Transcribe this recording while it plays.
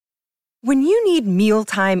When you need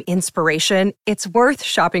mealtime inspiration, it's worth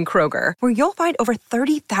shopping Kroger, where you'll find over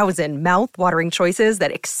 30,000 mouth-watering choices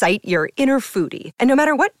that excite your inner foodie. And no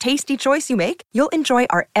matter what tasty choice you make, you'll enjoy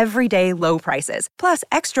our everyday low prices, plus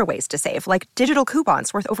extra ways to save, like digital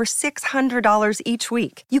coupons worth over $600 each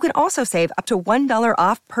week. You can also save up to $1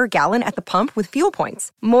 off per gallon at the pump with fuel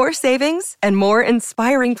points. More savings and more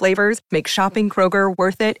inspiring flavors make shopping Kroger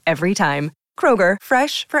worth it every time. Kroger,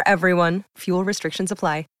 fresh for everyone. Fuel restrictions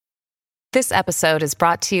apply. This episode is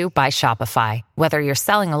brought to you by Shopify. Whether you're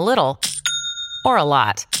selling a little or a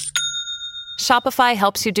lot, Shopify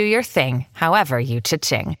helps you do your thing, however you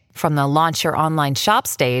cha-ching. From the launch your online shop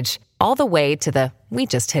stage, all the way to the we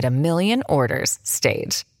just hit 1 million orders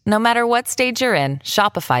stage. No matter what stage you're in,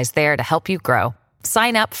 Shopify's there to help you grow.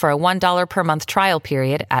 Sign up for a $1 per month trial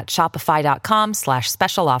period at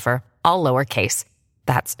shopify.com/special offer, all lowercase.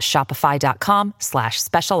 That's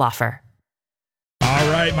shopify.com/special offer.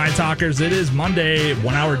 All right, my talkers, it is Monday,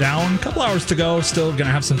 1 hour down, couple hours to go. Still going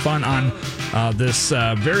to have some fun on this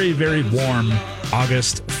very, very warm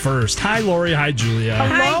August 1st. Hi, Lori. Hi, Julia.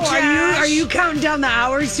 Hello. Are you counting down the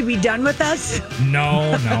hours to be done with us?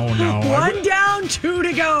 No. 1 down, 2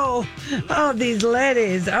 to go. Oh, these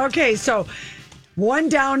ladies. Okay, so 1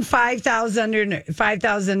 down,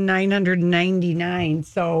 5,999.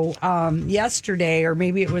 So yesterday, or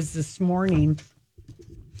maybe it was this morning,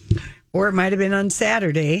 or it might have been on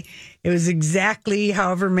Saturday. It was exactly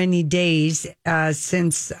however many days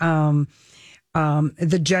since the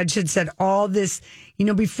judge had said all this. You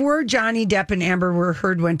know, before Johnny Depp and Amber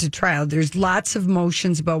Heard went to trial, there's lots of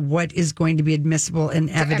motions about what is going to be admissible in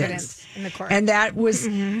evidence in the court. And that was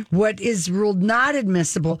what is ruled not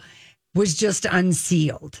admissible was just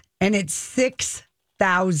unsealed. And it's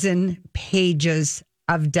 6,000 pages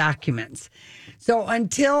of documents. So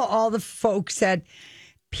until all the folks said,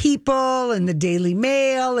 People and the Daily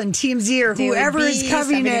Mail and TMZ or whoever is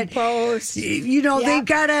covering it, Post. you know,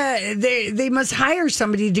 they must hire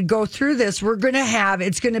somebody to go through this.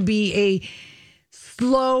 It's going to be a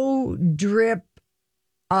slow drip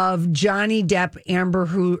of Johnny Depp, Amber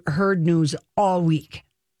Heard news all week.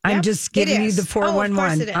 I'm just giving you the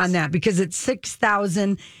 411 on that because it's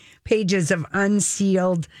 6,000 pages of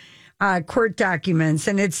unsealed court documents,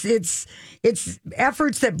 and it's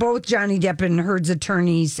efforts that both Johnny Depp and Heard's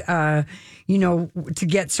attorneys, to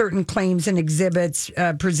get certain claims and exhibits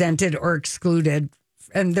presented or excluded.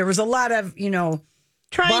 And there was a lot of, trying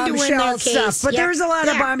to win their stuff, case. but there was a lot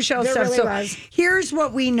of bombshell stuff. Really so was. Here's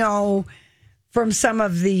what we know from some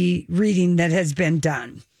of the reading that has been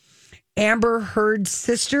done. Amber Heard's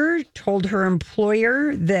sister told her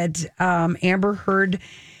employer that Amber Heard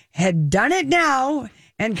had done it now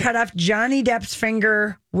and cut off Johnny Depp's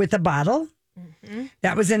finger with a bottle. Mm-hmm.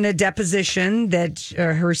 That was in a deposition that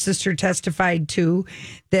her sister testified to,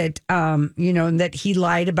 that, that he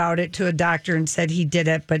lied about it to a doctor and said he did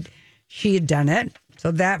it, but she had done it.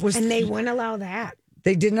 So that was... And they wouldn't allow that.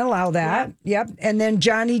 They didn't allow that. Yep. And then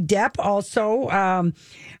Johnny Depp also...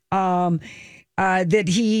 that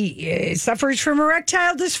he suffers from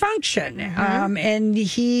erectile dysfunction. Mm-hmm. And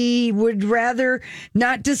he would rather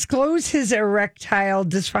not disclose his erectile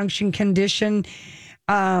dysfunction condition.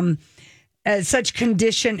 Such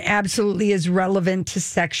condition absolutely is relevant to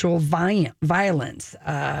sexual violence.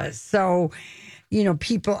 So,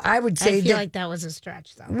 people, I would say I feel like that was a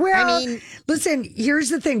stretch, though. Well, listen, here's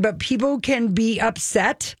the thing, but people can be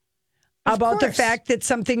upset about the fact that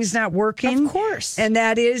something's not working. Of course. And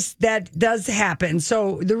that does happen.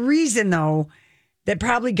 So the reason, though, that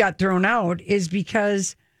probably got thrown out is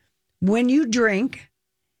because when you drink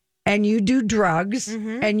and you do drugs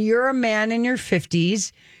and you're a man in your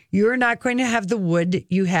 50s, you're not going to have the wood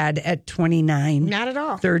you had at 29. Not at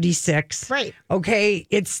all. 36. Right. Okay?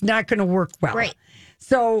 It's not going to work well. Right.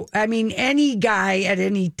 So, I mean, any guy at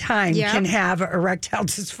any time can have erectile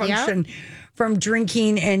dysfunction from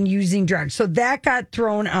drinking and using drugs. So that got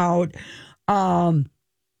thrown out. And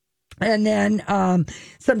then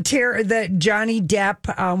that Johnny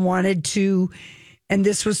Depp wanted to, and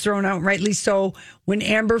this was thrown out rightly so, when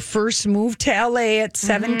Amber first moved to LA at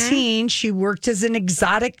 17, she worked as an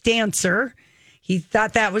exotic dancer. He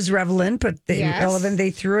thought that was relevant, but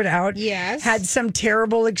they threw it out. Yes. Had some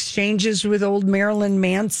terrible exchanges with old Marilyn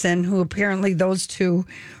Manson, who apparently those two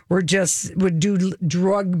would do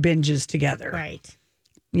drug binges together. Right.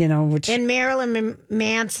 And Marilyn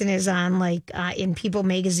Manson is on in People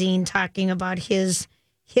magazine talking about his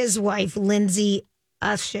wife, Lindsay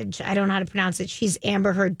Ushage. I don't know how to pronounce it. She's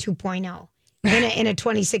Amber Heard 2.0. in a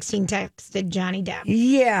 2016 texted Johnny Depp.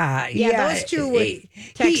 Yeah. Those two would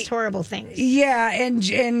text horrible things. Yeah, and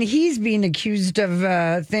he's being accused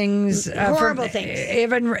of things. Horrible from things.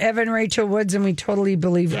 Evan Rachel Woods, and we totally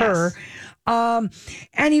believe her.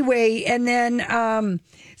 Anyway, and then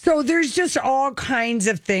so there's just all kinds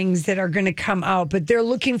of things that are going to come out, but they're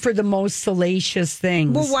looking for the most salacious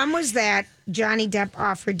things. Well, one was that Johnny Depp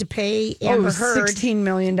offered to pay Amber Heard $16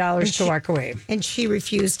 million to walk away. and she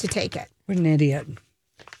refused to take it. What an idiot.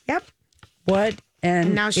 Yep. What an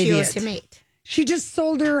And now she idiot. owes him $8. She just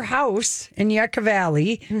sold her house in Yucca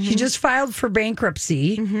Valley. She just filed for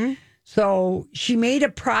bankruptcy. So she made a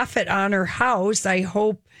profit on her house. I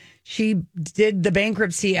hope she did the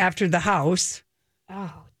bankruptcy after the house,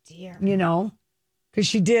 Oh, dear. because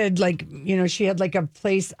she did she had like a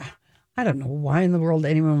place. I don't know why in the world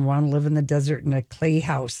anyone would want to live in the desert in a clay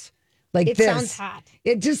house like It this. sounds hot.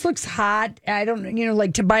 It just looks hot. I don't,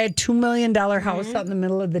 like to buy a $2 million house out in the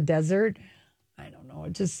middle of the desert. I don't know.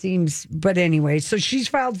 It just seems, but anyway, so she's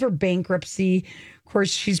filed for bankruptcy. Of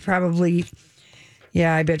course, she's probably,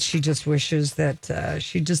 I bet she just wishes that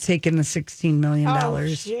she'd just taken the $16 million. Oh,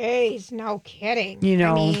 jeez. No kidding.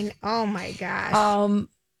 I mean, oh my gosh.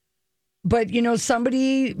 But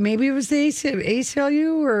somebody, maybe it was the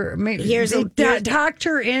ACLU, or maybe Here's talked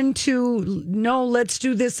her into, no, let's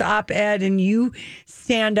do this op-ed and you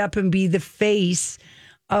stand up and be the face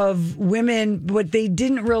of women. What they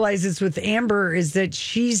didn't realize is with Amber is that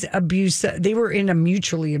she's abusive. They were in a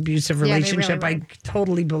mutually abusive Yeah, they relationship. really were. I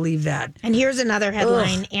totally believe that. And here's another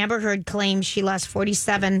headline. Amber Heard claims she lost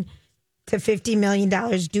 $47 to $50 million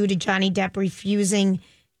due to Johnny Depp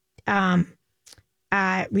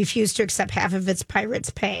refused to accept half of its Pirates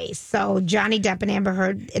pay. So Johnny Depp and Amber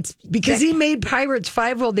Heard, it's Because he made Pirates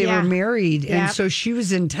 5 while they Yeah. were married. And Yep. so she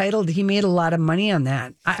was entitled. He made a lot of money on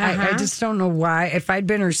that. I just don't know why. If I'd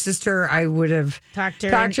been her sister, I would have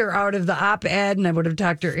Talked her out of the op-ed, and I would have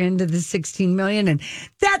talked her into the $16 million. And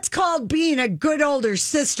that's called being a good older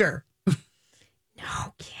sister.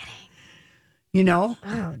 no kidding.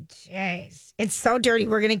 Oh, jeez. It's so dirty.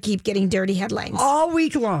 We're going to keep getting dirty headlines. all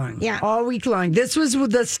week long. Yeah. All week long. This was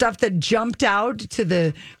the stuff that jumped out to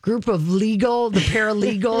the group of the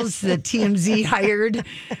paralegals that TMZ hired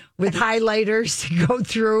with highlighters to go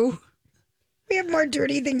through. We have more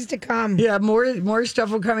dirty ththings to come. Yeah, more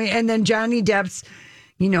stuff will come in. And then Johnny Depp's,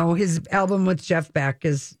 his album with Jeff Beck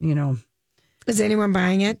is, Is anyone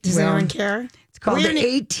buying it? Does anyone care? It's called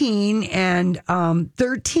 18 and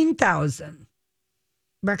 13,000.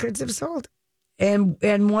 Records have sold.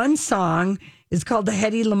 And one song is called The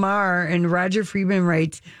Hedy Lamar, and Roger Friedman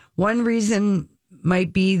writes, one reason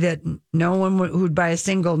might be that no one who'd buy a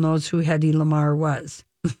single knows who Hedy Lamar was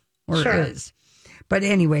or Sure. is. But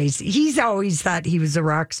anyways, he's always thought he was a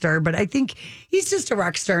rock star, but I think he's just a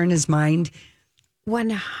rock star in his mind.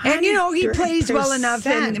 100%. And, he plays well enough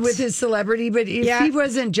with his celebrity, but if he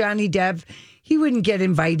wasn't Johnny Depp, he wouldn't get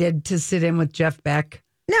invited to sit in with Jeff Beck.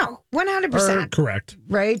 No, 100%. Correct.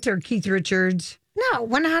 Right? Or Keith Richards. No,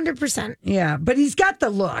 100%. Yeah, but he's got the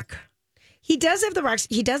look. He does have the rocks.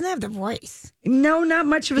 He doesn't have the voice. No, not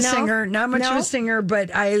much of a No? singer. Not much of No? a singer, but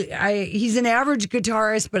he's an average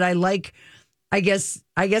guitarist, but I guess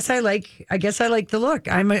I like the look.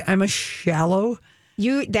 I'm a shallow.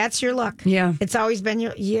 That's your look. Yeah. It's always been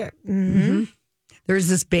your Mm-hmm. There's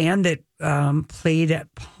this band that played at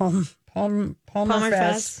Palmer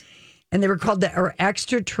Fest, and they were called the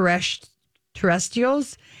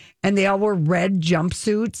Extraterrestrials, and they all wore red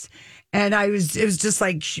jumpsuits. And it was just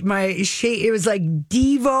like it was like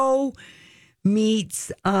Devo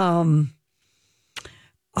meets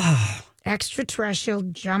Extraterrestrial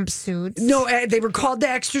jumpsuits. No, they were called the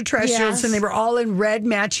Extraterrestrials, Yes. and they were all in red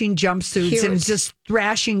matching jumpsuits Cute. and just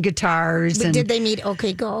thrashing guitars. But and did they meet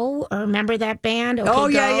OK Go? Or remember that band? OK Oh Go?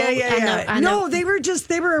 yeah. No, they were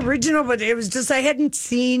original, but it was just I hadn't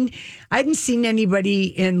seen anybody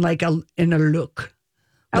in in a look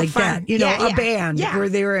like fun. that. Yeah, a band yeah. where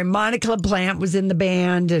they were in. Monica Plant was in the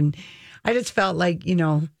band, and I just felt like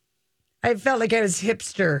I felt like I was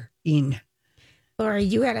hipster-ing Or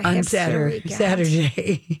you had a on hipster weekend.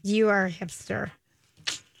 Saturday. You are a hipster.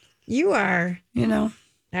 You are.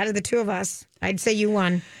 Out of the two of us, I'd say you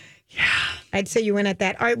won. Yeah. I'd say you win at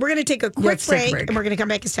that. All right, we're going to take a quick Let's take a break, break. and we're going to come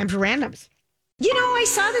back. It's time for randoms. I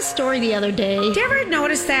saw this story the other day. Did you ever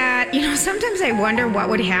notice that? Sometimes I wonder what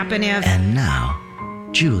would happen if And now,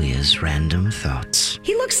 Julia's random thoughts.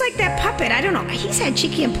 he looks like that puppet. I don't know. He's had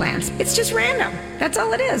cheeky implants. It's just random. That's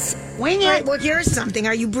all it is. Wing it. All right, well, here's something.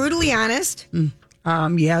 Are you brutally honest?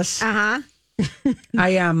 Yes, Uh-huh. I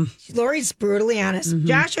am. Lori's brutally honest. Mm-hmm.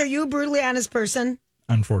 Josh, are you a brutally honest person?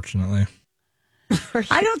 Unfortunately.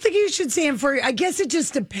 I don't think you should say him for. I guess it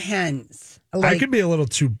just depends. I could be a little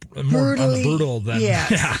too more brutal than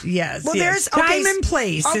Yes. Well, yes. there's time and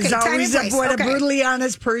place is always what a brutally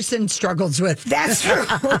honest person struggles with. That's true.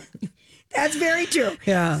 That's very true.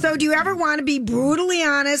 Yeah. So, do you ever want to be brutally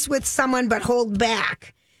honest with someone but hold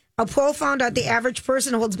back? A poll found out the average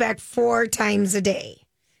person holds back 4 times a day.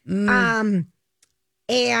 And,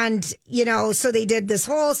 so they did this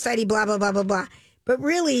whole study, blah, blah, blah, blah, blah. But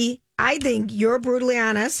really, I think you're brutally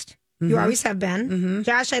honest. You always have been.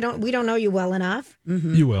 Josh, we don't know you well enough.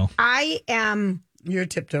 You will. I am. You're a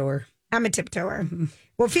tiptoer. I'm a tiptoer.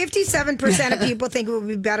 Well, 57% of people think it would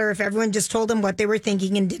be better if everyone just told them what they were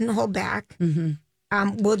thinking and didn't hold back.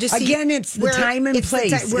 We'll just see. Again, it's the time and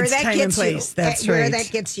place. Where it's that time gets and place. you. That's where right. that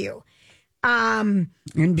gets you. And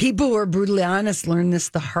people who are brutally honest learn this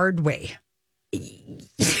the hard way.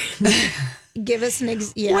 Give us an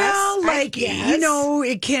yes. Well,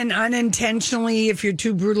 it can unintentionally, if you're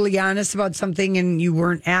too brutally honest about something and you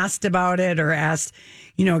weren't asked about it or asked,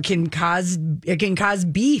 it can cause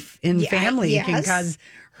beef in family. Yes. It can cause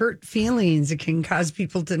hurt feelings. It can cause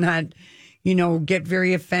people to not, get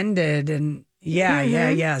very offended. And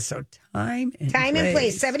So time and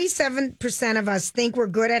place. 77% of us think we're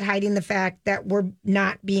good at hiding the fact that we're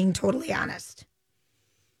not being totally honest.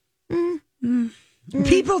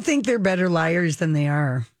 People think they're better liars than they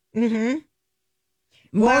are.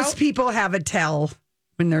 Most people have a tell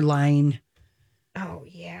when they're lying. Oh,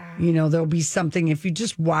 yeah. There'll be something. If you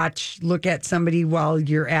just look at somebody while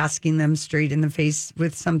you're asking them straight in the face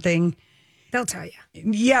with something. They'll tell you.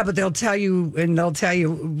 Yeah, but they'll tell you,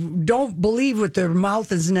 don't believe what their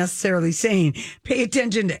mouth is necessarily saying. Pay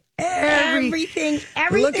attention to everything.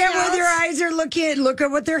 Look at where their eyes are looking. Look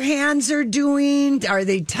at what their hands are doing. Are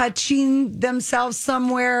they touching themselves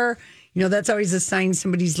somewhere? That's always a sign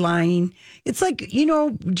somebody's lying. It's like,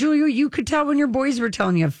 Julia, you could tell when your boys were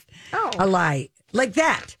telling you a lie. Like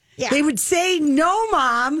that. Yeah. They would say, "No,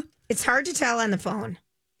 Mom." It's hard to tell on the phone.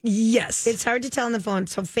 Yes. It's hard to tell on the phone.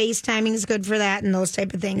 So FaceTiming is good for that and those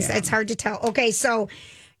type of things. Yeah. It's hard to tell. Okay, so,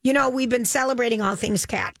 we've been celebrating All Things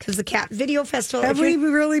Cat because the Cat Video Festival. Have we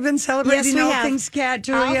really been celebrating All Things Cat,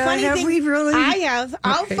 Julia? We really? I have.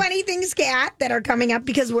 All Funny Things Cat that are coming up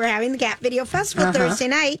because we're having the Cat Video Festival Thursday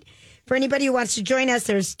night. For anybody who wants to join us,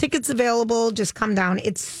 there's tickets available. Just come down.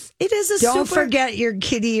 It is a Don't forget your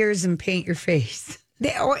kitty ears and paint your face.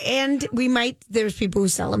 And there's people who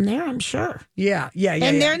sell them there, I'm sure. Yeah.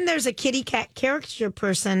 And then there's a kitty cat caricature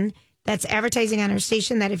person that's advertising on our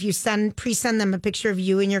station that if you pre-send them a picture of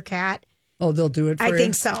you and your cat. Oh, they'll do it for you? I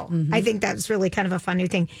think so. Mm-hmm. I think that's really kind of a fun new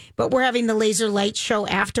thing. But we're having the laser light show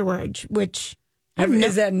afterwards, which...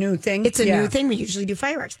 Is that a new thing? It's a new thing. We usually do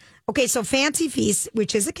fireworks. Okay, so Fancy Feast,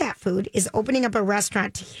 which is a cat food, is opening up a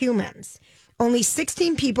restaurant to humans. Only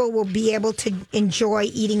 16 people will be able to enjoy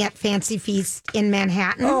eating at Fancy Feast in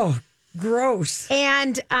Manhattan. Oh, gross.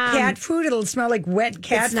 And cat food? It'll smell like wet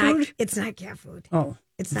cat food? It's not cat food. Oh.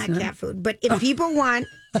 It's not cat food. But if people want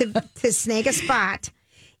to snag a spot,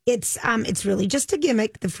 it's really just a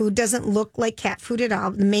gimmick. The food doesn't look like cat food at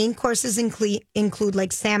all. The main courses include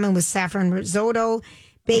like salmon with saffron risotto.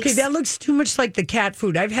 Okay, that looks too much like the cat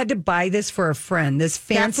food. I've had to buy this for a friend. This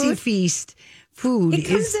Fancy Feast food. It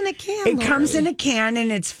comes in a can. It comes in a can and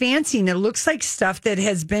it's fancy and it looks like stuff that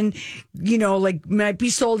has been, might be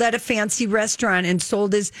sold at a fancy restaurant and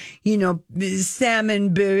sold as,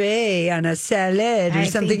 salmon beret on a salad or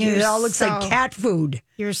something. And it all looks like cat food.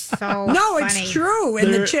 You're so No, funny. It's true.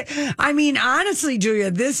 And honestly, Julia,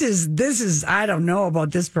 this is I don't know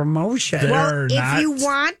about this promotion. If you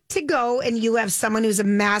want to go and you have someone who's a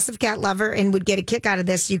massive cat lover and would get a kick out of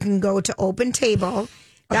this, you can go to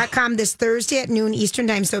OpenTable.com this Thursday at noon Eastern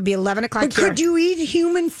time, so it'll be 11 o'clock. But could you eat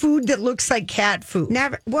human food that looks like cat food?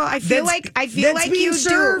 Never. Well, I feel like you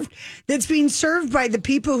do. That's being served by the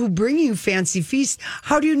people who bring you Fancy Feast.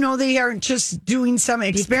 How do you know they aren't just doing some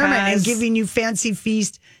experiment and giving you Fancy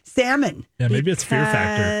Feast salmon? Yeah, maybe it's fear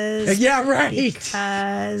factor. Yeah, right.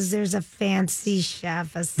 Because there's a fancy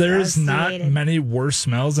chef associated. There's not many worse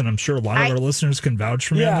smells, and I'm sure a lot of our listeners can vouch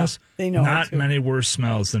for me on this. They know not many worse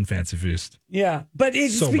smells than Fancy Feast. Yeah, but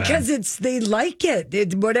it's so because they like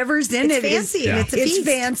it. Whatever's in it fancy. Is, yeah. It's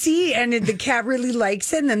fancy, and the cat really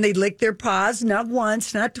likes it. And then they lick their paws, not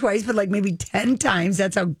once, not twice, but like maybe 10 times.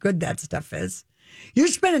 That's how good that stuff is. You're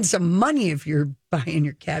spending some money if you're buying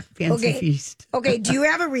your cat Fancy Feast. Okay, do you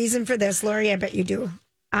have a reason for this, Lori? I bet you do.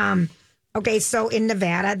 Okay, so in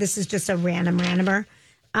Nevada, this is just a randomer.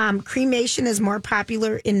 Cremation is more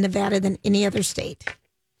popular in Nevada than any other state.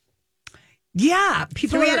 Yeah,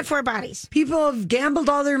 3 out of 4 bodies. People have gambled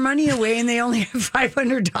all their money away, and they only have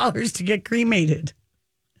 $500 to get cremated.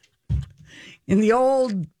 in the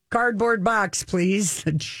old cardboard box, please.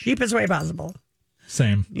 The cheapest way possible.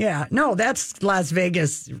 Same. Yeah. No, that's Las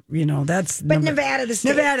Vegas. That's. But Nevada, the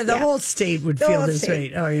state. Nevada, the Yeah. whole state would The feel whole this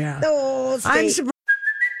state. way. Oh, yeah. The whole state. I'm surprised.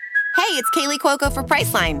 Hey, it's Kaylee Cuoco for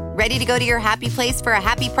Priceline. Ready to go to your happy place for a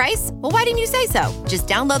happy price? Well, why didn't you say so? Just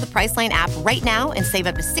download the Priceline app right now and save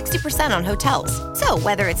up to 60% on hotels. So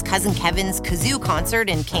whether it's Cousin Kevin's Kazoo Concert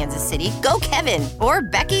in Kansas City, go Kevin, or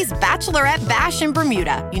Becky's Bachelorette Bash in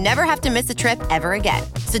Bermuda, you never have to miss a trip ever again.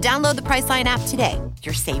 So download the Priceline app today.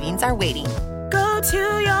 Your savings are waiting. Go to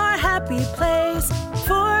your happy place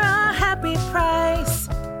for a happy price.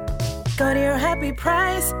 Go to your happy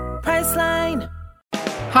price, Priceline.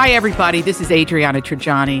 Hi, everybody. This is Adriana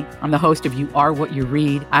Trajani. I'm the host of You Are What You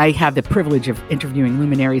Read. I have the privilege of interviewing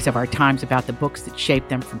luminaries of our times about the books that shaped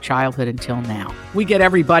them from childhood until now. We get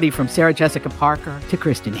everybody from Sarah Jessica Parker to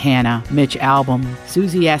Kristen Hanna, Mitch Albom,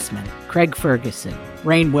 Susie Essman, Craig Ferguson,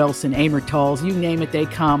 Rainn Wilson, Amor Tolls, you name it, they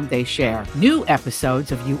come, they share. New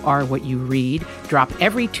episodes of You Are What You Read drop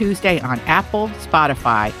every Tuesday on Apple,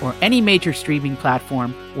 Spotify, or any major streaming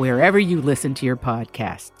platform wherever you listen to your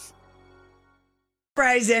podcasts.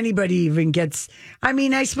 Surprised anybody even gets. I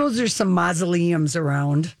mean, I suppose there's some mausoleums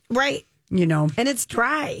around. Right. And it's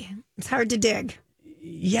dry. It's hard to dig.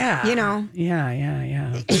 Yeah.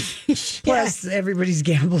 Yeah. Plus, Plus, everybody's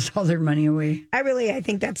gambled all their money away. I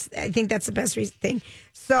think that's the best thing.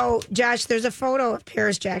 So, Josh, there's a photo of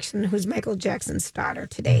Paris Jackson, who's Michael Jackson's daughter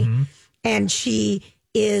today, and she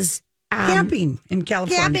is Camping in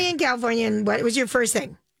California. And what was your first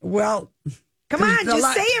thing? Well, come on,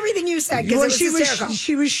 just say everything you said because it was hysterical.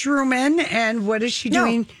 She was shrooming, and what is she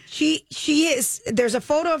doing? She is. There's a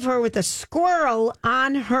photo of her with a squirrel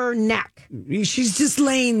on her neck. She's just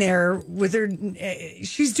laying there with her.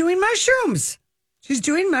 She's doing mushrooms. She's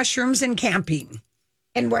doing mushrooms and camping.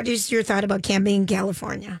 And what is your thought about camping in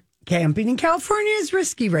California? Camping in California is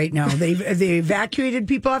risky right now. They evacuated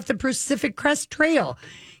people off the Pacific Crest Trail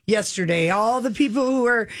yesterday. All the people who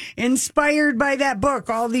were inspired by that book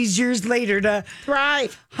all these years later to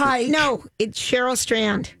thrive. Hike. No, it's Cheryl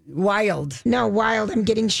Strand. Wild. No, Wild. I'm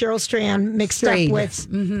getting Cheryl Strand mixed up with.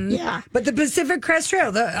 Yeah. But the Pacific Crest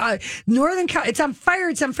Trail, the Northern Cal, it's on fire.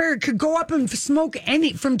 It's on fire. It could go up and smoke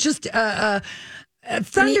from just a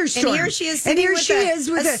thunderstorm. And here she is sitting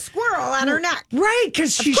with a squirrel on her neck. Right,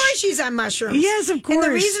 because of course she's on mushrooms. Yes, of course. And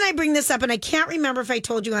the reason I bring this up, and I can't remember if I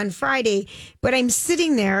told you on Friday, but I'm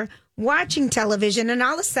sitting there watching television, and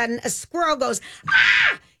all of a sudden a squirrel goes,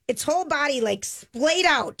 ah! Its whole body like splayed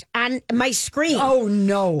out on my screen. Oh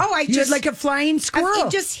no! Oh, you had like a flying squirrel.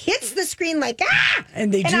 It just hits the screen like ah!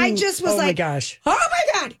 And I just was oh like, my gosh! Oh my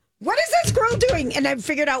god! What is that squirrel doing? And I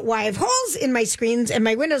figured out why I have holes in my screens and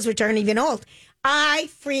my windows, which aren't even old. I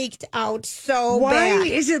freaked out so bad. Why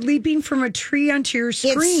is it leaping from a tree onto your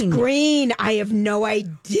screen? It's green. I have no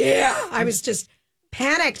idea. I was just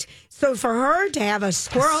panicked. So for her to have a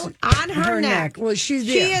squirrel on her neck, well, she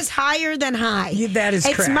is higher than high. Yeah, that is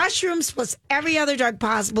correct. It's mushrooms plus every other drug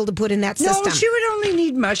possible to put in that system. No, she would only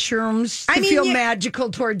need mushrooms to feel magical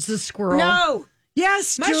towards the squirrel. No.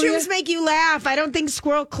 Yes, mushrooms Julia. make you laugh. I don't think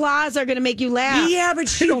squirrel claws are going to make you laugh. Yeah, but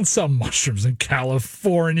They don't sell mushrooms in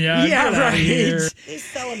California. Yeah, Get out of here. They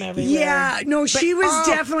sell them everywhere. Yeah, no, she was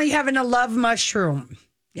definitely having a love mushroom.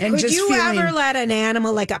 And Could just you ever let an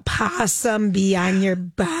animal like a possum be on your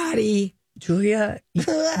body? Julia,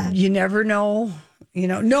 you never know.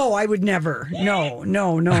 No, I would never. No.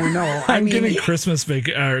 I'm getting Christmas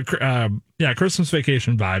Christmas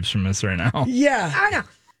vacation vibes from this right now. Yeah. I know.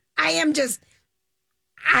 I am just...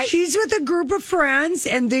 She's with a group of friends,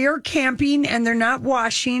 and they are camping, and they're not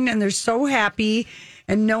washing, and they're so happy,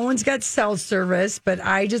 and no one's got cell service, but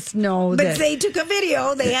I just know that... But they took a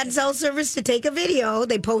video. They had cell service to take a video.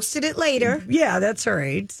 They posted it later. Yeah, that's all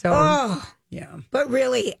right. So, yeah. But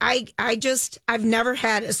really, I've never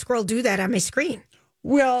had a squirrel do that on my screen.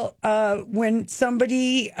 Well, when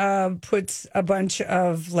somebody puts a bunch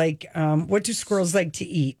of what do squirrels like to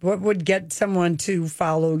eat? What would get someone to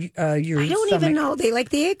follow your I don't stomach? even know. They like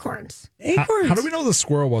the acorns. Acorns. How do we know the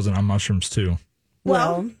squirrel wasn't on mushrooms too?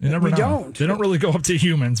 Well, you never know. don't. They don't really go up to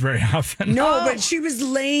humans very often. No, but she was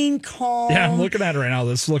laying calm. Yeah, I'm looking at her right now.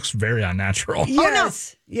 This looks very unnatural.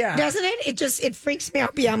 Yes. Yeah. Doesn't it? It freaks me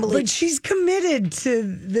out beyond belief. But she's committed to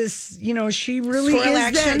this. She really Squirrel is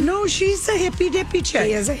action? that. No, she's a hippy dippy chick.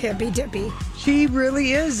 She is a hippy dippy. She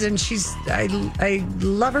really is, and I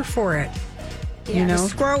love her for it. Yeah, the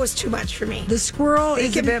squirrel was too much for me. The squirrel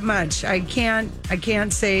is a bit much. I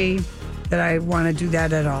can't say that I want to do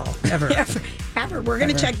that at all ever. Ever. We're going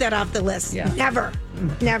to check that off the list. Yeah. Never.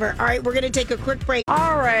 All right, we're going to take a quick break.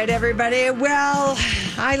 All right, everybody. Well,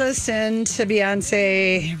 I listened to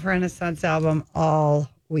Beyonce Renaissance album all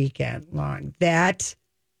weekend long. That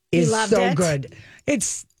is so good.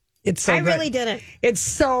 It's so good. I really didn't. It's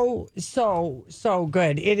so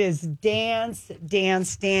good. It is dance.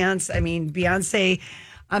 I mean, Beyonce,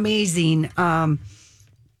 amazing. And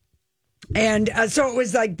so it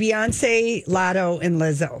was like Beyonce, Lotto, and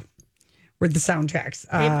Lizzo were the soundtracks.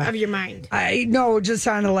 Of your mind. I know, just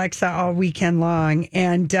on Alexa all weekend long.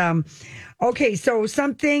 And okay, so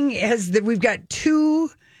we've got two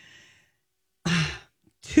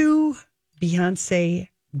Beyonce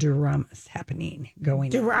dramas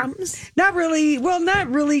going on. Dramas? Not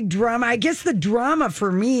really drama. I guess the drama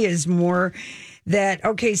for me is more that,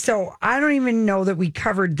 okay, so I don't even know that we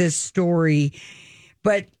covered this story,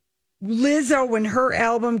 but Lizzo, when her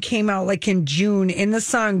album came out like in June, in the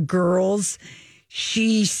song Girls,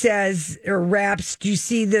 she says or raps, "Do you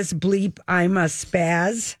see this bleep? I'm a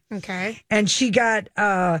spaz." Okay. And she got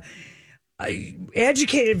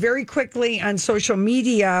educated very quickly on social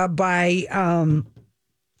media by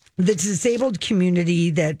the disabled community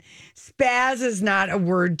that spaz is not a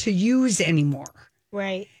word to use anymore.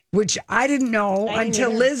 Right. Which I didn't know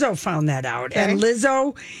until Lizzo found that out. Okay. And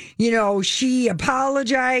Lizzo, she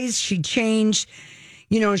apologized. She changed,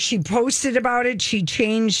 she posted about it. She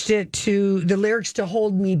changed it to the lyrics to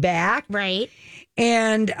 "Hold Me Back." Right.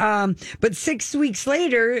 And, but 6 weeks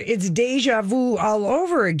later, it's deja vu all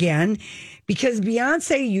over again because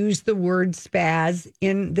Beyonce used the word spaz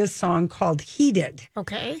in this song called "Heated."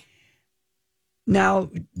 Okay. Now,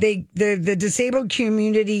 the disabled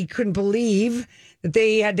community couldn't believe that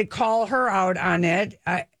they had to call her out on it.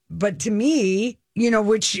 But to me,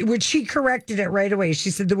 which she corrected it right away.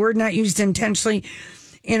 She said the word not used intentionally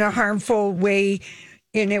in a harmful way,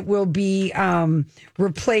 and it will be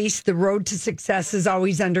replaced. The road to success is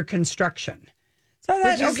always under construction. So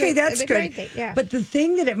that's good. Thing, yeah. But the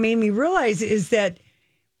thing that it made me realize is that,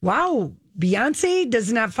 wow, Beyonce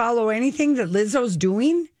does not follow anything that Lizzo's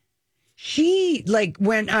doing. She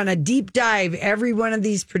went on a deep dive. Every one of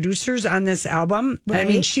these producers on this album. Right. I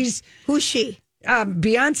mean, who's she?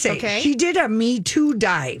 Beyonce. Okay. She did a Me Too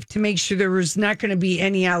dive to make sure there was not going to be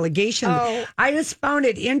any allegation. Oh. I just found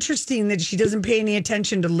it interesting that she doesn't pay any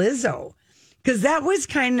attention to Lizzo, because that was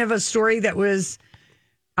kind of a story that was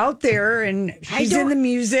out there, and she's in the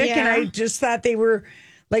music, and I just thought they were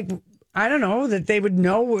I don't know, that they would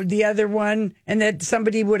know the other one, and that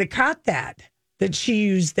somebody would have caught that she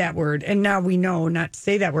used that word. And now we know not to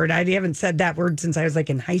say that word. I haven't said that word since I was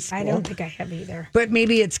in high school. I don't think I have either. But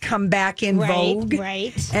maybe it's come back in vogue.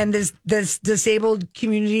 Right. And this disabled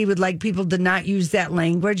community would like people to not use that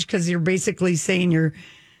language because you're basically saying you're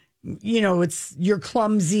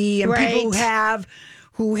clumsy. And people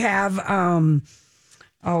who have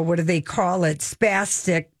what do they call it?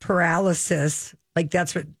 Spastic paralysis. Like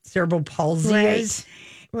that's what cerebral palsy is.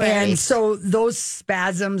 Right. And so those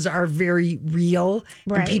spasms are very real,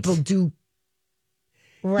 and people do,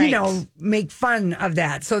 make fun of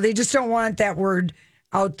that. So they just don't want that word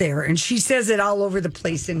out there. And she says it all over the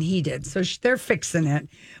place in Heated. So they're fixing it.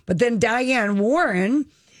 But then Diane Warren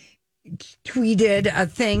tweeted a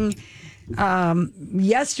thing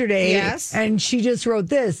yesterday. Yes. And she just wrote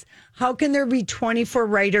this: "How can there be 24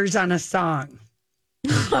 writers on a song?"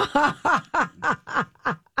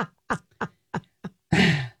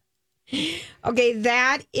 Okay,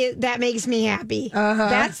 that makes me happy.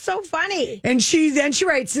 That's so funny. And she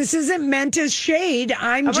writes, "This isn't meant as shade.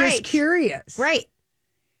 I'm just curious." Right.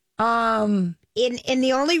 And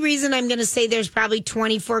the only reason I'm going to say there's probably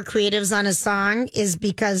 24 creatives on a song is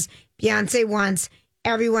because Beyonce wants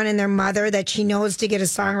everyone and their mother that she knows to get a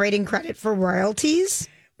songwriting credit for royalties.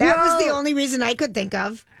 That was the only reason I could think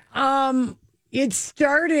of. It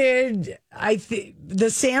started, I think, the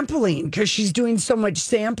sampling, because she's doing so much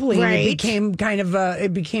sampling. Right. It became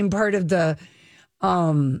it became part of the,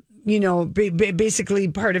 basically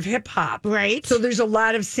part of hip hop. Right. So there's a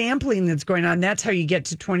lot of sampling that's going on. That's how you get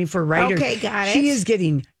to 24 writers. Okay, got it. She is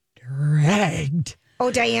getting dragged. Oh,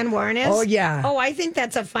 Diane Warren is? Oh, yeah. Oh, I think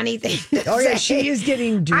that's a funny thing to Oh, yeah, say. she is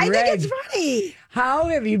getting dragged. I think it's funny. How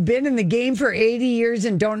have you been in the game for 80 years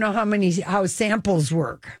and don't know how samples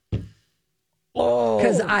work? Oh,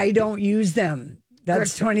 because I don't use them.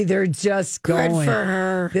 That's 20. They're just going. Good for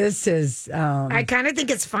her. This is. I kind of think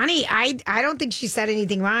it's funny. I don't think she said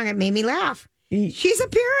anything wrong. It made me laugh. She's a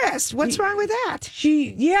purist. What's wrong with that?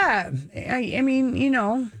 I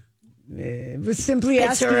mean, was simply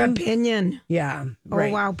It's asking. her opinion. Yeah. Oh,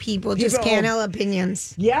 Right. wow. People just can't have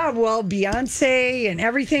opinions. Yeah. Well, Beyonce and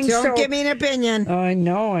everything. Don't give me an opinion. I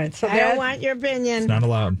know it. So I don't want your opinion. Not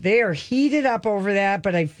allowed. They are heated up over that,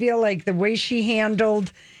 but I feel like the way she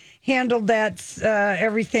handled that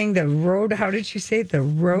everything, the road. How did you say it? The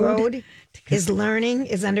road is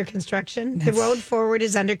under construction. The road forward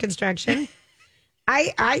is under construction.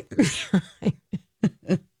 I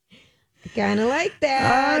kind of like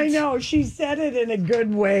that. I know she said it in a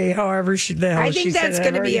good way. However, I think that's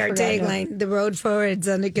going to be our tagline. The road forward is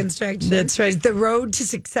under construction. That's right. The road to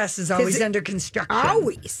success is always under construction.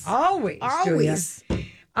 Always. Julia.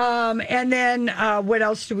 And then what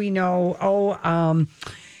else do we know?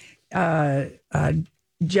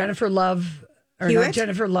 Jennifer Love. Or Hewitt? not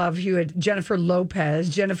Jennifer Love Hewitt, Jennifer Lopez,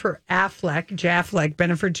 Jennifer Affleck,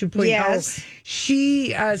 Bennifer 2.0. Yes.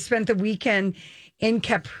 She spent the weekend in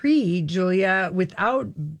Capri, Julia, without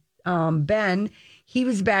Ben. He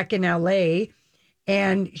was back in LA,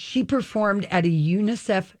 and she performed at a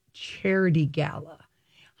UNICEF charity gala.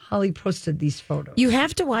 Holly posted these photos. You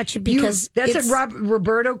have to watch it because that's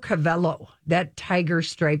Roberto Cavallo, that tiger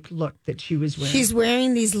striped look that she was wearing. She's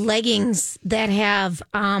wearing these leggings that have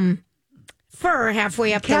fur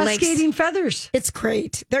halfway up the legs. Cascading feathers. It's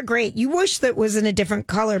great. They're great. You wish that was in a different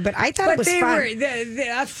color, but I thought it was fun. Were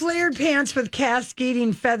the flared pants with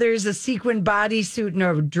cascading feathers, a sequin bodysuit, and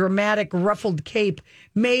a dramatic ruffled cape.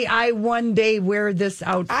 May I one day wear this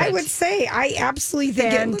outfit? I would say I absolutely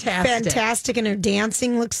think it looks fantastic, and her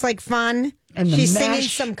dancing looks like fun. And she's singing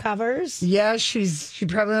some covers. Yeah, she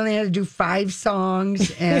probably only had to do 5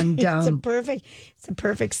 songs, and it's a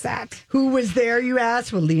perfect set. Who was there? You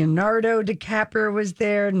asked. Well, Leonardo DiCaprio was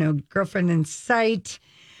there. No Girlfriend in Sight.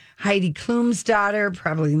 Heidi Klum's daughter.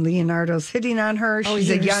 Probably Leonardo's hitting on her. She's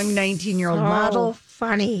a young 19-year-old model.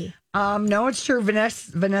 Funny. No, it's true.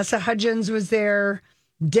 Vanessa Hudgens was there.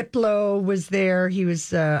 Diplo was there. He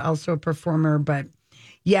was also a performer, but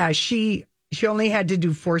yeah, she only had to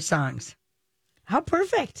do 4 songs. How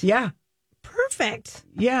perfect. Yeah. Perfect.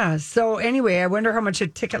 Yeah. So anyway, I wonder how much a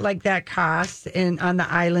ticket like that costs on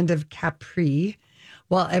the island of Capri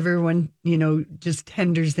while everyone, just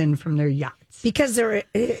tenders in from their yachts.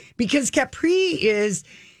 Because Capri is...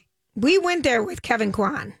 We went there with Kevin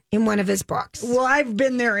Kwan in one of his books. Well, I've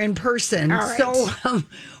been there in person. All right. So,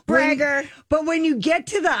 bragger. But when you get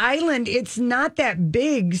to the island, it's not that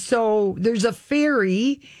big. So there's a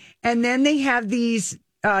ferry, and then they have these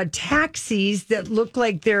taxis that look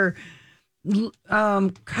like they're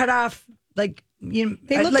cut off, like they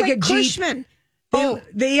look like a Cushman.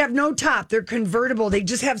 They have no top. They're convertible. They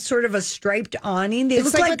just have sort of a striped awning. They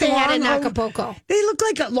look like what they had in long Acapulco. They look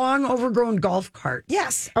like long overgrown golf carts.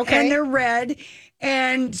 Yes. Okay. And they're red.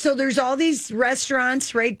 And so there's all these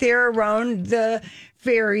restaurants right there around the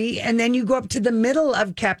ferry. And then you go up to the middle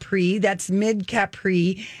of Capri. That's mid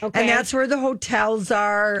Capri. Okay. And that's where the hotels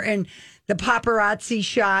are and the paparazzi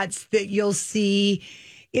shots that you'll see.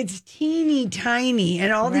 It's teeny tiny,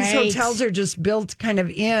 and all these hotels are just built kind of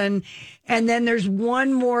in. And then there's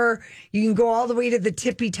one more. You can go all the way to the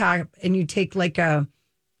tippy top, and you take like a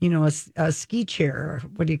ski chair, or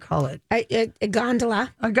what do you call it? A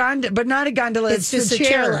gondola. A gondola, but not a gondola. It's just a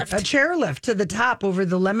chairlift. A chairlift to the top over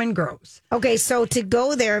the lemon groves. Okay, so to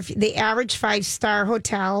go there, if the average 5-star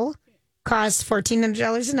hotel costs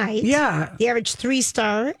 $1,400 a night. Yeah. The average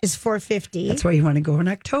 3-star is $450. That's why you want to go in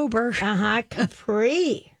October.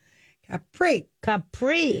 Capri.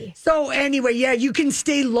 Capri. So anyway, yeah, you can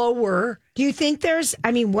stay lower. Do you think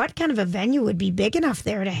what kind of a venue would be big enough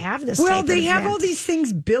there to have this? Well, they have all these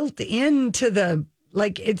things built into the,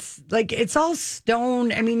 it's all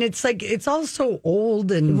stone. I mean, it's all so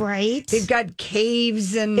old and right. They've got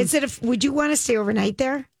caves and. Would you want to stay overnight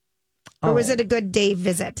there? Or was it a good day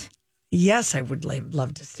visit? Yes, I would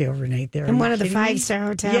love to stay overnight there. In one of the 5-star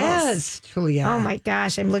hotels? Yes, Julia. Oh, my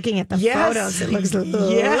gosh. I'm looking at the photos. It looks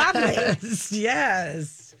lovely.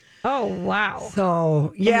 Yes. Oh, wow.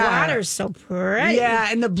 So, yeah. The water's so pretty. Yeah,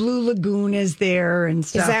 and the Blue Lagoon is there and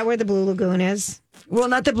stuff. Is that where the Blue Lagoon is? Well,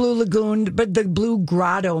 not the Blue Lagoon, but the Blue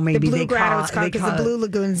Grotto, maybe. The Blue Grotto, it's called, because the Blue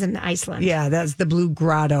Lagoon's in Iceland. Yeah, that's the Blue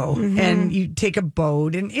Grotto. Mm-hmm. And you take a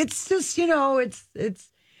boat, and it's just, it's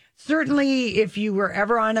certainly, if you were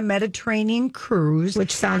ever on a Mediterranean cruise,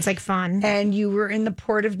 which sounds like fun, and you were in the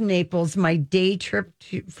port of Naples, my day trip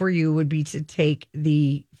for you would be to take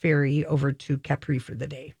the ferry over to Capri for the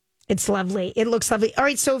day. It's lovely. It looks lovely. All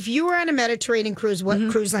right, so if you were on a Mediterranean cruise, what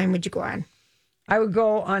cruise line would you go on? I would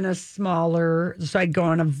go on a smaller, so I'd go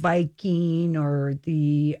on a Viking or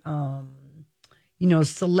the,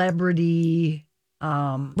 Celebrity.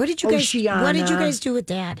 What did you guys? Oceana. What did you guys do with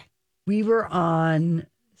Dad? We were on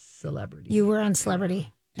Celebrity. You were on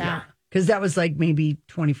Celebrity. Yeah. Because that was like maybe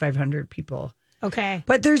 2,500 people. Okay.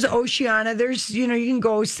 But there's Oceana. There's, you can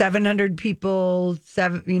go 700 people,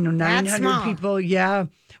 900 people. Yeah.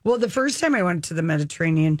 Well, the first time I went to the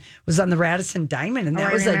Mediterranean was on the Radisson Diamond, and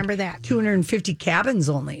that was remember like that. 250 cabins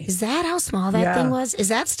only. Is that how small that thing was? Is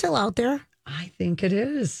that still out there? I think it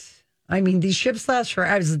is. I mean, these ships last for.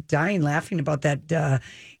 I was dying laughing about that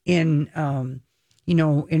in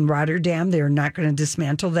Rotterdam. They're not going to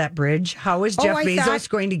dismantle that bridge. How is Jeff Bezos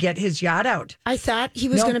going to get his yacht out? I thought he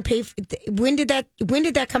was going to pay. When did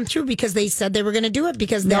that come through? Because they said they were going to do it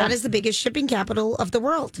because that is the biggest shipping capital of the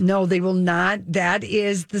world. No, they will not. That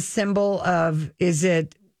is the symbol of. Is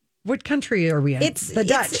it? What country are we in? It's the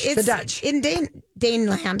Dutch. It's the Dutch. In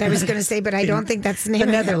Daneland, I was going to say, but I don't think that's the name. The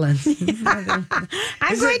Netherlands. I'm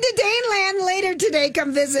going to Daneland later today.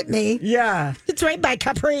 Come visit me. Yeah. It's right by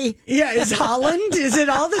Capri. Yeah. Is Holland? Is it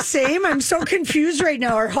all the same? I'm so confused right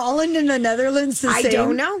now. Are Holland and the Netherlands the same? I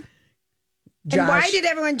don't know. Josh. And why did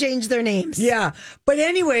everyone change their names? Yeah. But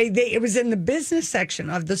anyway, it was in the business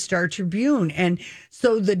section of the Star Tribune. And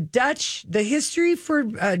so the history for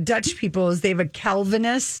Dutch people is they have a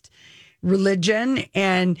Calvinist religion,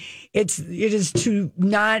 and it is to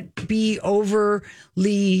not be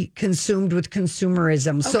overly consumed with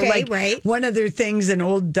consumerism. So right. One of their things, an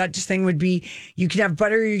old Dutch thing would be you can have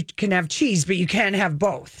butter, you can have cheese, but you can't have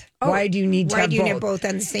both. Why do you need to have both? Why do you need both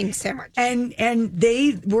on the same sandwich? And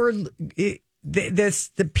they were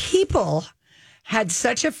the people had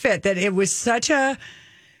such a fit that it was such a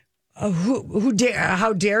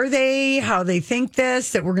how dare they? How they think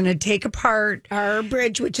this? That we're going to take apart our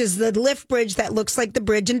bridge, which is the lift bridge that looks like the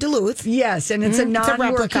bridge in Duluth. Yes, and it's a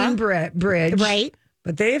non-working bridge, right?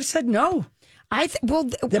 But they have said no.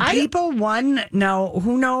 The people won. Now,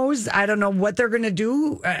 who knows? I don't know what they're going to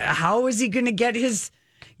do. How is he going to get his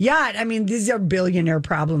yacht? I mean, these are billionaire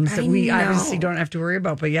problems that we obviously don't have to worry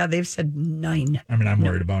about. But yeah, they've said 9. I mean, I'm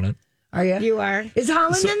worried about it. Are you? You are. Is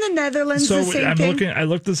Holland and the Netherlands the same thing? I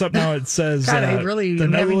looked this up now. It says God, the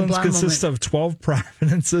Netherlands consists of 12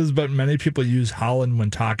 provinces, but many people use Holland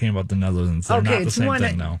when talking about the Netherlands. They're not the same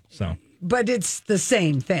thing, though. So, but it's the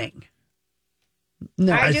same thing.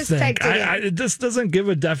 No, I just typed it in. This doesn't give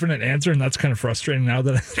a definite answer, and that's kind of frustrating now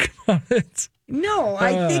that I think about it. No,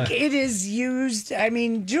 I think it is used. I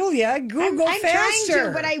mean, Julia, Google I'm faster. trying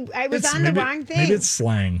to, but I was on the wrong thing. Maybe it's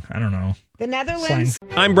slang. I don't know. The Netherlands.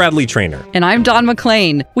 I'm Bradley Trainer. And I'm Don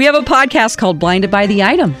McClain. We have a podcast called Blinded by the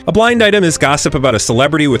Item. A blind item is gossip about a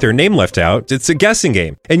celebrity with their name left out. It's a guessing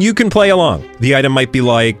game, and you can play along. The item might be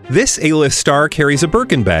like, this A-list star carries a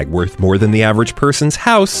Birkin bag worth more than the average person's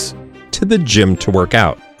house to the gym to work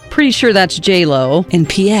out. Pretty sure that's J-Lo. And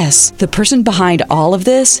P.S. the person behind all of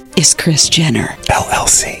this is Kris Jenner,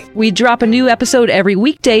 LLC. We drop a new episode every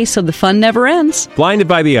weekday so the fun never ends. Blinded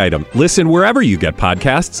by the Item. Listen wherever you get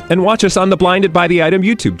podcasts and watch us on the Blinded by the Item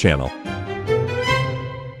YouTube channel.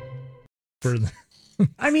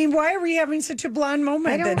 I mean, why are we having such a blonde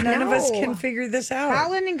moment that none of us can figure this out?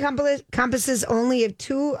 Holland encompasses only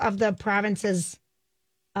 2 of the provinces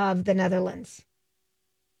of the Netherlands.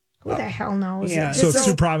 Who the hell knows? Yeah. So it's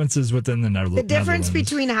 2 provinces within the Netherlands. The difference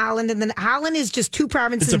between Holland and Holland is just 2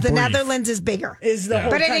 provinces. The Netherlands is bigger. Is the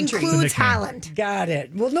whole but country. It includes Holland. Got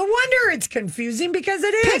it. Well, no wonder it's confusing because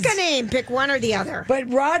it is. Pick a name. Pick one or the other.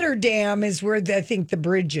 But Rotterdam is where I think the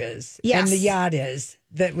bridge is. Yes. And the yacht is.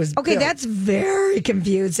 That was okay. built. That's very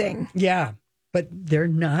confusing. Yeah. But they're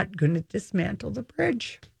not going to dismantle the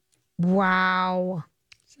bridge. Wow.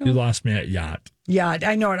 You lost me at yacht. Yeah,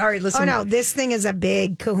 I know it. All right, listen. Oh, no, this thing is a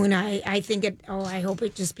big kahuna. I think it, I hope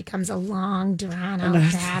it just becomes a long,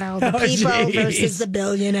 drawn-out battle. The people versus the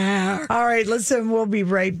billionaire. All right, listen, we'll be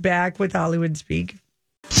right back with Hollywood Speak.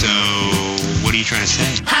 So, what are you trying to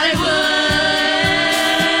say?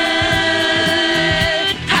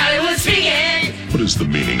 Hollywood speaking. What is the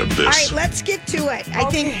meaning of this? All right, let's get to it. I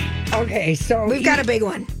think. Okay, so we've got a big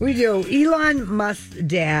one. We do. Elon Musk's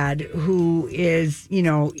dad, who is,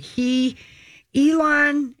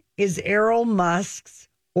 Elon is Errol Musk's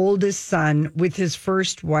oldest son with his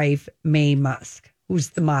first wife, May Musk,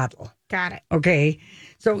 who's the model. Got it. Okay.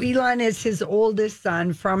 So Elon is his oldest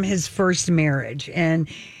son from his first marriage. And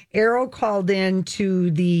Errol called in to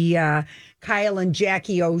the Kyle and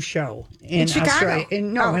Jackie O show in Chicago.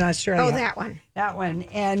 In Australia. Oh, that one. That one.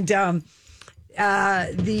 And the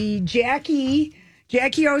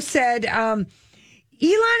Jackie O said, Elon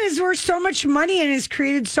is worth so much money and has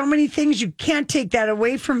created so many things. You can't take that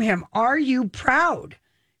away from him. Are you proud?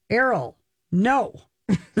 Errol, no.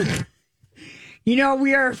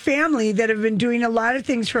 We are a family that have been doing a lot of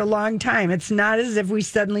things for a long time. It's not as if we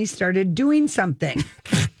suddenly started doing something.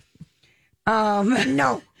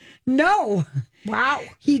 No. No. Wow.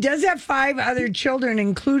 He does have 5 other children,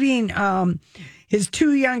 including his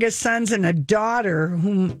 2 youngest sons and a daughter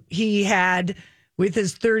whom he had with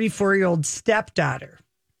his 34-year-old stepdaughter.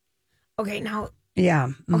 Okay, now. Yeah.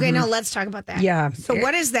 Okay, now let's talk about that. Yeah. So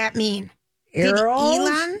what does that mean?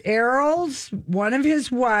 Errol's one of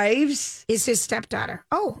his wives is his stepdaughter.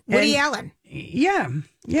 Oh, Woody Allen. Yeah.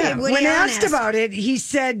 Okay, Woody when Allen asked about it, he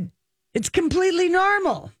said it's completely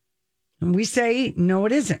normal. And we say, no,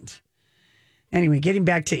 it isn't. Anyway, getting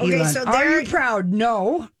back to Elon. So are you proud?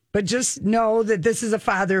 No. But just know that this is a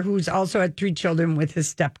father who's also had 3 children with his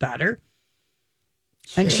stepdaughter.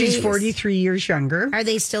 And she's 43 years younger. Are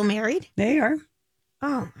they still married? They are.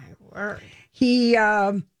 Oh, my word. He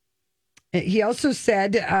also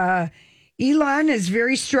said Elon is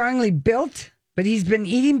very strongly built, but he's been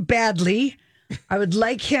eating badly. I would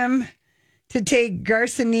like him to take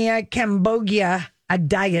Garcinia Cambogia, a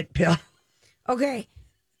diet pill. Okay.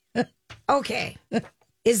 Okay.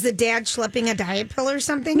 Is the dad schlepping a diet pill or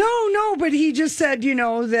something? No, but he just said,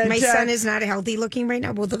 that... My son is not healthy looking right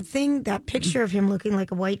now. Well, that picture of him looking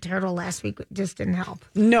like a white turtle last week just didn't help.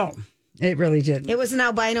 No, it really didn't. It was an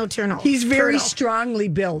albino turtle. He's very strongly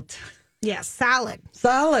built. Yes, solid.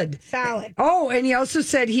 Oh, and he also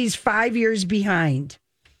said he's 5 years behind.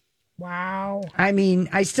 Wow. I mean,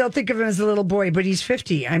 I still think of him as a little boy, but he's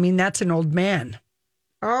 50. I mean, that's an old man.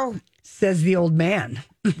 Oh. Says the old man.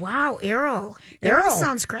 Wow, Errol. Errol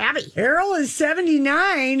sounds crabby. Errol is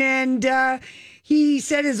 79, and he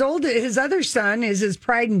said his other son is his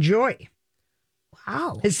pride and joy.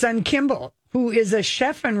 Wow. His son, Kimball, who is a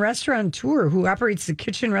chef and restaurateur who operates the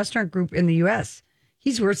Kitchen Restaurant Group in the U.S.,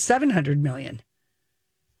 he's worth $700 million.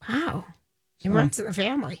 Wow. He runs in the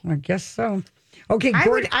family. I guess so. Okay,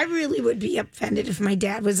 I really would be offended if my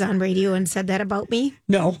dad was on radio and said that about me.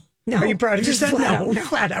 No. Are you proud of your son? No.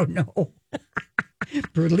 Flat out no.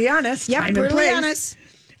 Brutally honest. Yeah, brutally honest.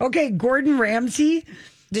 Okay, Gordon Ramsay,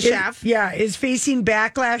 the chef, is facing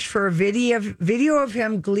backlash for a video of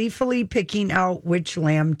him gleefully picking out which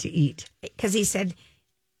lamb to eat. Because he said,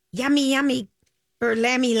 yummy, yummy, or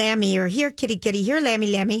lammy, lammy, or here, kitty, kitty, here,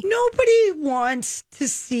 lammy, lammy. Nobody wants to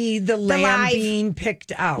see the lamb being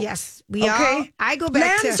picked out. Yes, I go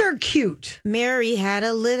back Lambs are cute. Mary had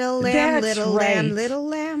a little lamb, That's little right. lamb, little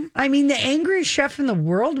lamb. I mean, the angriest chef in the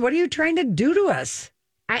world. What are you trying to do to us?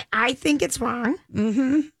 I think it's wrong.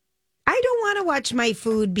 Mm-hmm. I don't want to watch my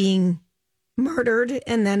food being murdered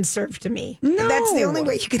and then served to me. No. That's the only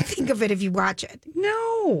way you can think of it if you watch it.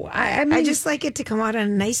 No. I mean, I just like it to come out on a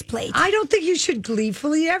nice plate. I don't think you should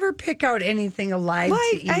gleefully ever pick out anything alive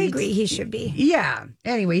to eat. I agree. He should be. Yeah.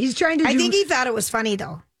 Anyway, he's trying to I think he thought it was funny,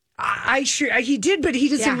 though. He did, but he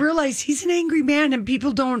doesn't realize he's an angry man and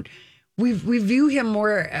people don't... We view him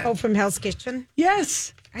more... from Hell's Kitchen?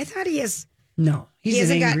 Yes. I thought he is... No.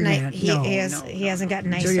 He's an angry man. He hasn't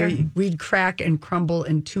gotten nicer. We'd crack and crumble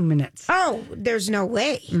in 2 minutes. Oh, there's no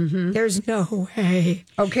way. Mm-hmm. There's no way.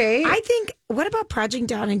 Okay. I think, what about Project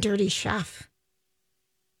Down and Dirty Chef?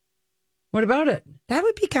 What about it? That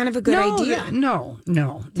would be kind of a good idea. No.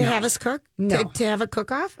 To have us cook? No. To have a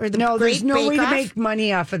cook-off? Or there's no way to make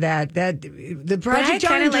money off of that. The Project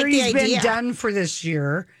Down and Dirty has been done for this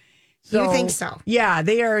year. So, you think so? Yeah,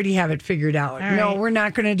 they already have it figured out. All no, right. we're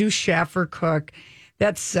not going to do chef or cook.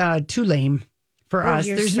 That's too lame for us.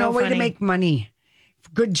 There's no way to make money,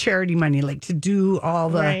 good charity money, like to do all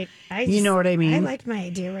the, right. You know what I mean? I liked my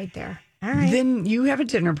idea right there. All right. Then you have a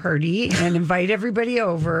dinner party and invite everybody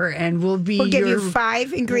over, and we'll give you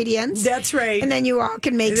 5 ingredients. That's right. And then you all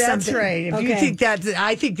can make something. That's right. If you think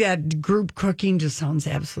I think that group cooking just sounds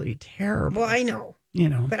absolutely terrible. Well, I know.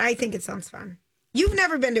 But I think it sounds fun. You've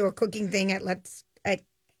never been to a cooking thing at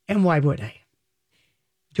And why would I?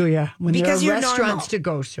 Julia, when because there are you're restaurants normal. to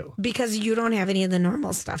go to. Because you don't have any of the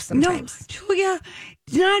normal stuff sometimes. No, Julia,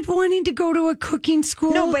 not wanting to go to a cooking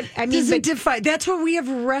school. No, but I mean, that's what we have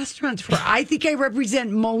restaurants for. I think I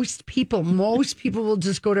represent most people. Most people will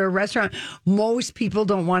just go to a restaurant. Most people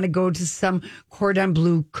don't want to go to some cordon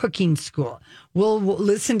bleu cooking school. We'll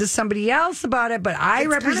listen to somebody else about it, but I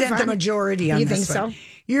represent the majority on you this think one. so?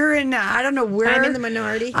 You're in, I don't know where. I'm in the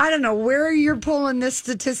minority. I don't know where you're pulling this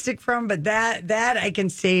statistic from, but that I can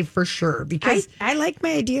say for sure. Because I like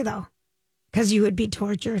my idea, though. Because you would be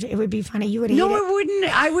tortured. It would be funny. You would hate it. No, it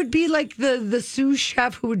wouldn't. I would be like the sous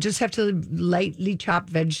chef who would just have to lightly chop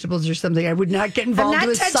vegetables or something. I would not get involved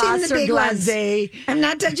with sauce or glacé. I'm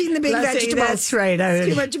not touching the big vegetables. That's right. It's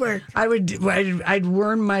too much work. I'd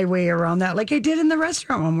worm my way around that like I did in the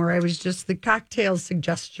restaurant one where I was just the cocktail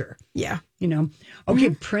suggester. Yeah. you know. Okay,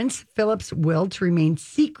 Prince Philip's will to remain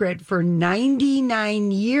secret for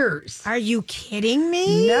 99 years. Are you kidding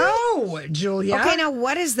me? No, Julia. Okay, now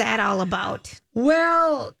what is that all about?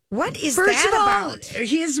 Well, what is first that of all, about?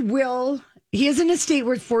 his will, he has an estate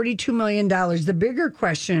worth $42 million. The bigger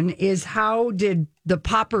question is, how did the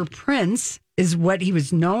pauper prince, is what he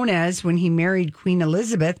was known as when he married Queen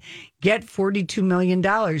Elizabeth, get $42 million?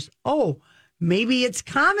 Oh, maybe it's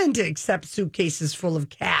common to accept suitcases full of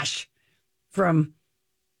cash from...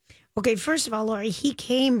 Okay, first of all, Lori, he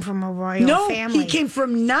came from a royal family. No, he came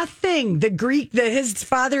from nothing. The Greek, his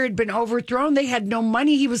father had been overthrown. They had no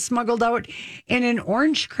money. He was smuggled out in an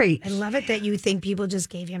orange crate. I love it that you think people just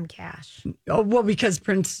gave him cash. Oh, well, because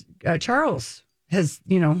Prince Charles has,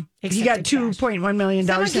 he got $2.1 million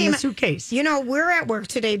in the suitcase. You know, we're at work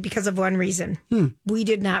today because of one reason. We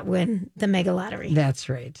did not win the mega lottery. That's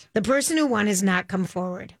right. The person who won has not come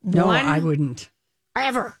forward. No, I wouldn't.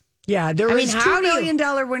 Ever. Yeah, there was $2 million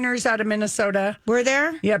winners out of Minnesota. Were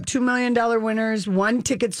there? Yep, $2 million winners. One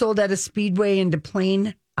ticket sold at a Speedway in Des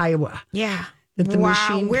Plaines, Iowa. Yeah.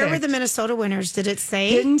 Machine Where picked. were the Minnesota winners? Did it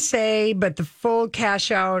say? Didn't say, but the full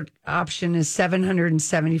cash out option is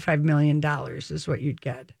 $775 million is what you'd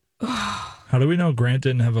get. How do we know Grant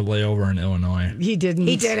didn't have a layover in Illinois? He didn't.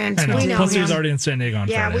 He didn't. I know. We know Plus, him. he was already in San Diego on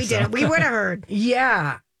Friday. We did. We would have heard.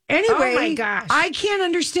 Yeah. Anyway, oh my gosh. I can't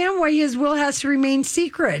understand why his will has to remain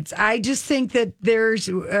secret. I just think that there's...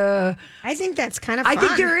 I think that's kind of fun. I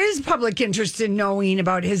think there is public interest in knowing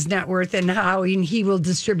about his net worth and how he will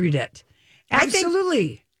distribute it.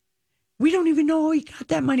 Absolutely. We don't even know how he got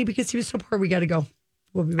that money because he was so poor. We got to go.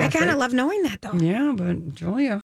 We'll be back. I kind of love knowing that, though. Yeah, but Julia...